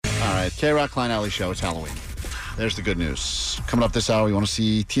All right, K-Rock Klein Alley Show. It's Halloween. There's the good news. Coming up this hour, you want to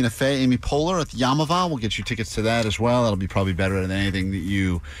see Tina Fey, Amy Poehler at the Yamava. We'll get you tickets to that as well. That'll be probably better than anything that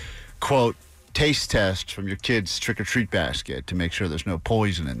you, quote, taste test from your kid's trick-or-treat basket to make sure there's no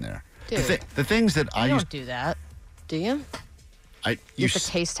poison in there. Dude, the things that I you used don't do that, do you? You have to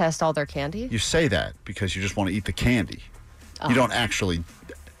taste test all their candy? You say that because you just want to eat the candy. Oh. You don't actually.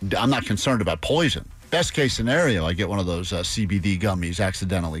 I'm not concerned about poison. Best case scenario, I get one of those CBD gummies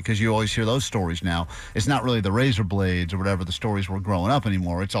accidentally, because you always hear those stories now. It's not really the razor blades or whatever the stories were growing up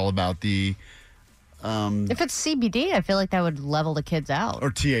anymore. It's all about the... if it's CBD, I feel like that would level the kids out. Or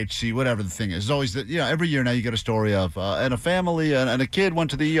THC, whatever the thing is. It's always that, every year now you get a story of, and a family, and a kid went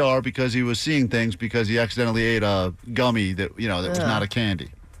to the ER because he was seeing things because he accidentally ate a gummy that, that was not a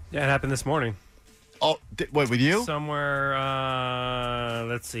candy. Yeah, it happened this morning. Oh, wait, with you? Somewhere,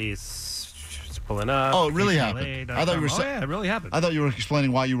 let's see, it's pulling up. Oh, it really happened. I thought you were yeah, it really happened. I thought you were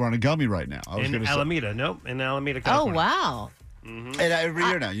explaining why you were on a gummy right now. I was in Alameda, in Alameda, Oh, California. wow. Mm-hmm. And every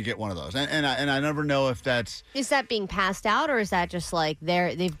year now you get one of those, and I never know if that's... Is that being passed out, or is that just like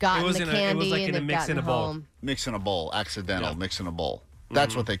they've gotten the candy it was like and in a they've mix gotten in a bowl. home? Mix in a bowl, accidental, Yeah. mix in a bowl.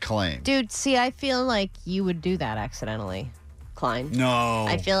 That's what they claim. Dude, see, I feel like you would do that accidentally, Klein. No.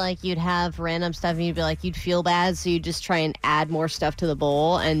 I feel like you'd have random stuff and you'd feel bad, so you'd just try and add more stuff to the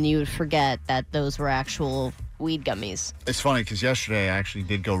bowl, and you would forget that those were actual weed gummies. It's funny because yesterday I actually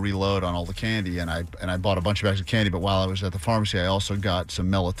did go reload on all the candy, and I bought a bunch of bags of candy, but while I was at the pharmacy, I also got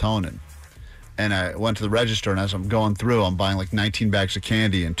some melatonin. And I went to the register, and as I'm going through, I'm buying like 19 bags of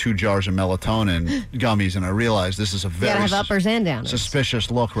candy and 2 jars of melatonin gummies, and I realized this is a You very gotta have uppers and downers. suspicious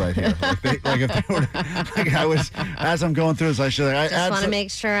look right here. If they were, I was, as I'm going through this, I should Just want to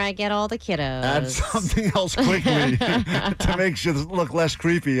make sure I get all the kiddos. add something else quickly to make sure this look less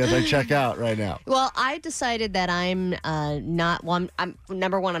creepy as I check out right now. Well, I decided that I'm not one.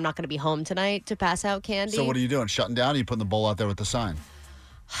 Number one, I'm not going to be home tonight to pass out candy. So what are you doing? Shutting down? Or are you putting the bowl out there with the sign?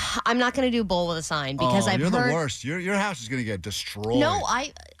 I'm not going to do bowl with a sign because I've you're heard. the worst. Your house is going to get destroyed. No,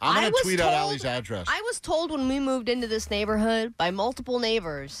 I'm I going to was tweet told, out Allie's address. I was told when we moved into this neighborhood by multiple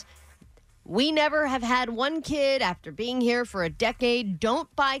neighbors, we never have had one kid after being here for a decade.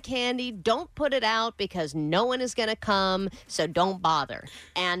 Don't buy candy. Don't put it out because no one is going to come. So don't bother.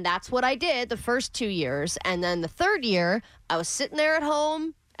 And that's what I did the first 2 years. And then the third year, I was sitting there at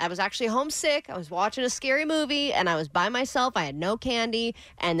home. I was actually homesick. I was watching a scary movie, and I was by myself. I had no candy.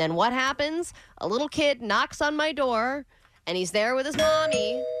 And then what happens? A little kid knocks on my door, and he's there with his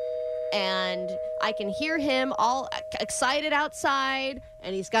mommy. And I can hear him all excited outside,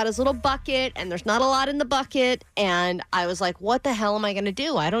 and he's got his little bucket, and there's not a lot in the bucket. And I was like, what the hell am I going to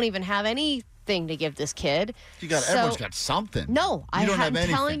do? I don't even have anything to give this kid. Everyone's got something. No, you don't have I'm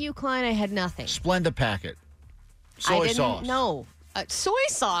anything. telling you, Klein, I had nothing. Splenda packet. Soy sauce. No. Soy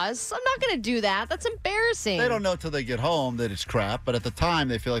sauce? I'm not going to do that. That's embarrassing. They don't know till they get home that it's crap, but at the time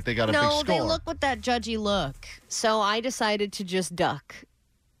they feel like they got a big score. No, they look with that judgy look. So I decided to just duck.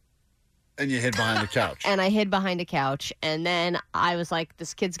 And you hid behind the couch. And I hid behind a couch. And then I was like,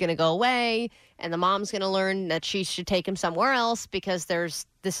 this kid's going to go away. And the mom's going to learn that she should take him somewhere else because this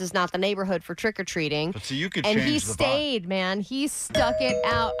is not the neighborhood for trick-or-treating. But so you could and change he the vibe. stayed, man. He stuck it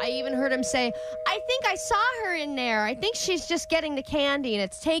out. I even heard him say, I think I saw her in there. I think she's just getting the candy and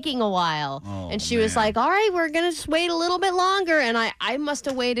it's taking a while. Oh, and she was like, all right, we're going to just wait a little bit longer. And I must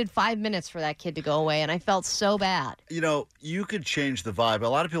have waited 5 minutes for that kid to go away. And I felt so bad. You could change the vibe. A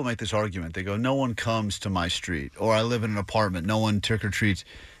lot of people make this argument. They go, no one comes to my street. Or I live in an apartment. No one trick-or-treats.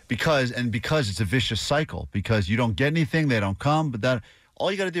 Because it's a vicious cycle. Because you don't get anything, they don't come. But that all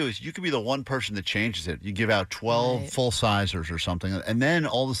you got to do is you could be the one person that changes it. You give out 12 full-sizers or something, and then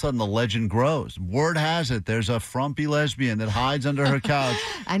all of a sudden the legend grows. Word has it there's a frumpy lesbian that hides under her couch.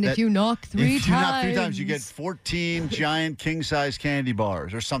 And if you knock three times, you get 14 giant king-size candy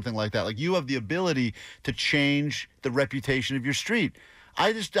bars or something like that. Like, you have the ability to change the reputation of your street.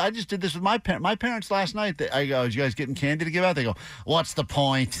 I just did this with my parents. My parents last night, I go, "Is you guys getting candy to give out?" They go, "What's the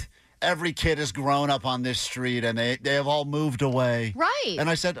point? Every kid has grown up on this street, and they have all moved away." Right. And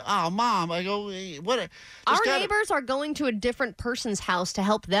I said, "Oh, Mom," I go, "What?" Our neighbors are going to a different person's house to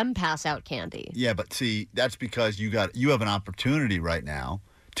help them pass out candy. Yeah, but see, that's because you have an opportunity right now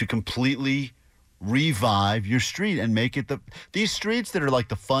to completely revive your street and make it these streets that are like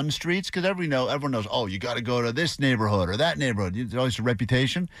the fun streets, because everyone knows, oh, you got to go to this neighborhood or that neighborhood. There's always a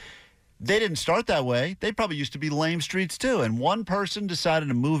reputation. They didn't start that way. They probably used to be lame streets too. And one person decided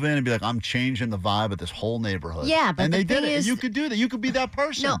to move in and be like, I'm changing the vibe of this whole neighborhood. Yeah, but and they did it. Is, and you could do that. You could be that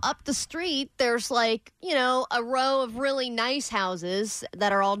person. No, up the street, there's like, a row of really nice houses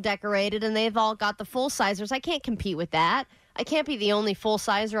that are all decorated and they've all got the full-sizers. I can't compete with that. I can't be the only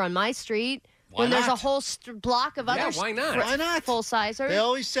full-sizer on my street when there's a not? whole block of Yeah, other why not? Why not? full-sizers. They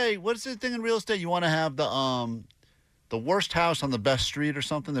always say, what's the thing in real estate? You want to have the worst house on the best street or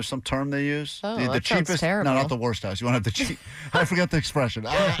something. There's some term they use. Oh, the that sounds cheapest. terrible. No, not the worst house. You want to have the cheap. I forgot the expression.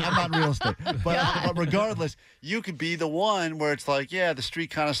 I'm not in real estate. But regardless, you could be the one where it's like, yeah, the street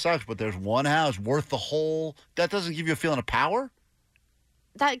kind of sucks, but there's one house worth the whole. That doesn't give you a feeling of power?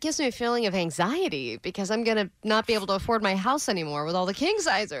 That gives me a feeling of anxiety because I'm going to not be able to afford my house anymore with all the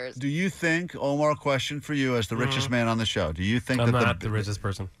king-sizers. Do you think, Omar, question for you as the richest man on the show, do you think I'm that not the richest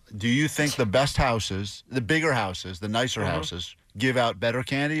person. do you think the best houses, the bigger houses, the nicer houses, give out better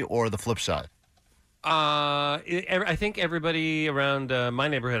candy or the flip side? I think everybody around my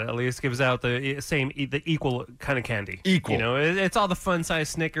neighborhood at least gives out the equal kind of candy. Equal. You know, it's all the fun size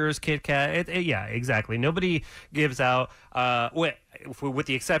Snickers, Kit Kat. Yeah, exactly. Nobody gives out. With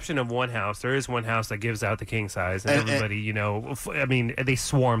the exception of one house, there is one house that gives out the king size, and everybody, you know, I mean, they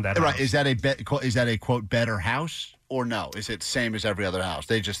swarm that Right. house. Is that a quote better house or no? Is it same as every other house?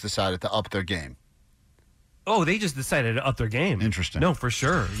 They just decided to up their game. Oh, they just decided to up their game. Interesting. No, for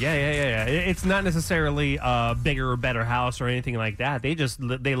sure. Yeah. It's not necessarily a bigger or better house or anything like that.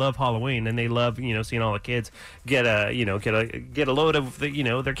 They love Halloween and they love, you know, seeing all the kids get a load of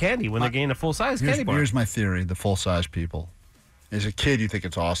their candy when they're getting a full size candy bar. Here's my theory: the full size people. As a kid, you think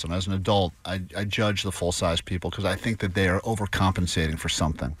it's awesome. As an adult, I judge the full size people because I think that they are overcompensating for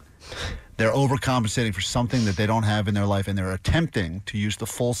something. They're overcompensating for something that they don't have in their life, and they're attempting to use the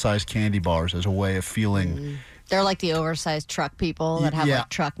full-size candy bars as a way of feeling. They're like the oversized truck people that have like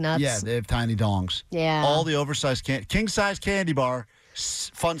truck nuts. Yeah, they have tiny dongs. Yeah. All the oversized king-size candy bar,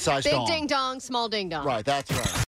 fun-size Big dong. ding dong, small ding dong. Right, that's right.